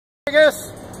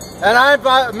Tigges, and I'm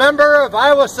a member of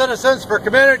Iowa Citizens for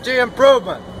Community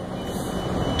Improvement.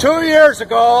 2 years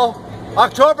ago,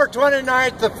 October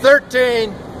 29th of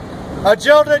 13, a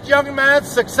jilted young man's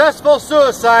successful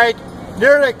suicide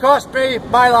nearly cost me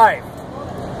my life.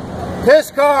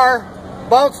 His car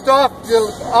bounced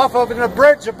off of an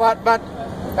bridge abutment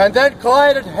and then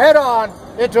collided head-on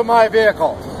into my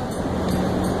vehicle.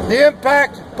 The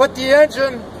impact put the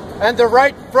engine and the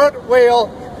right front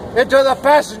wheel into the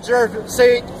passenger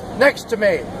seat next to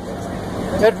me.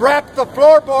 It wrapped the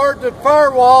floorboard and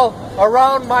firewall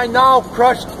around my now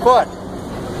crushed foot.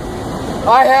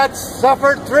 I had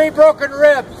suffered 3 broken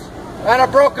ribs and a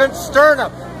broken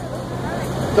sternum.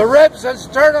 The ribs and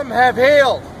sternum have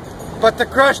healed, but the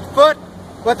crushed foot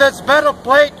with its metal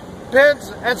plate,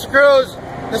 pins, and screws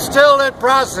is still in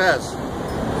process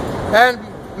and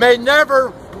may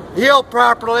never heal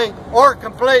properly or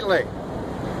completely.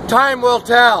 Time will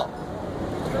tell.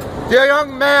 The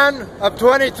young man of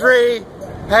 23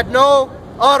 had no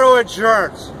auto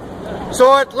insurance,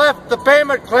 so it left the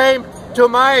payment claim to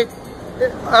my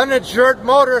uninsured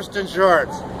motorist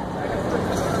insurance.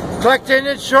 Collecting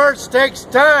insurance takes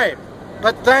time,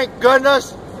 but thank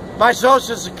goodness my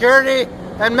Social Security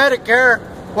and Medicare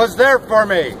was there for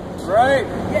me. That's right.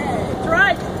 Yeah, that's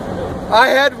right. I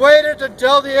had waited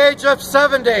until the age of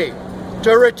 70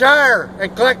 to retire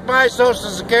and collect my Social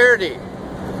Security.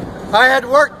 I had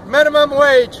worked minimum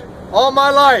wage all my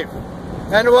life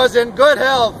and was in good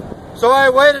health, so I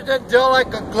waited until I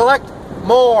could collect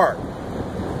more.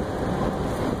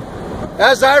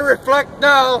 As I reflect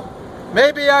now,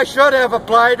 maybe I should have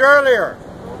applied earlier,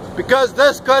 because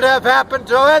this could have happened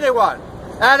to anyone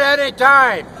at any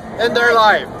time in their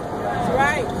life. That's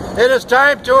right. It is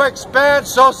time to expand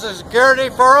Social Security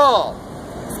for all.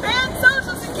 Expand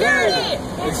Social Security!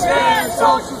 Expand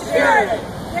Social Security!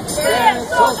 Expand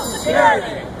Social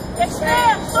Security!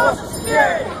 Expand Social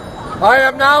Security! I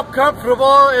am now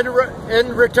comfortable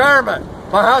in retirement.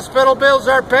 My hospital bills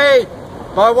are paid.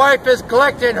 My wife is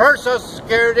collecting her Social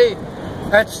Security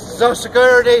and Social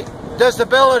Security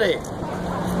disability.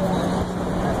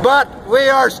 But we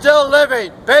are still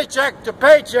living paycheck to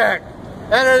paycheck,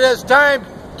 and it is time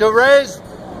to raise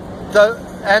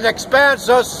and expand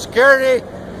Social Security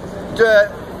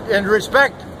in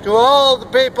respect to all the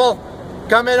people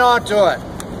coming onto it.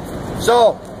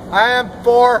 So I am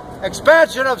for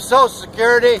expansion of Social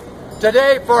Security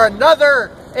today for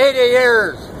another 80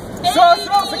 years.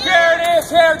 Social Security is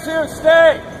here to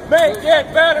stay. Make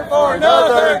it better for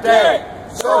another day.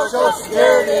 Social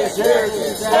Security is here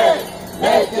to stay.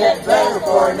 Make it better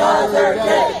for another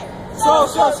day.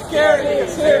 Social Security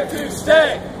is here to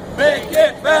stay. Make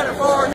it better for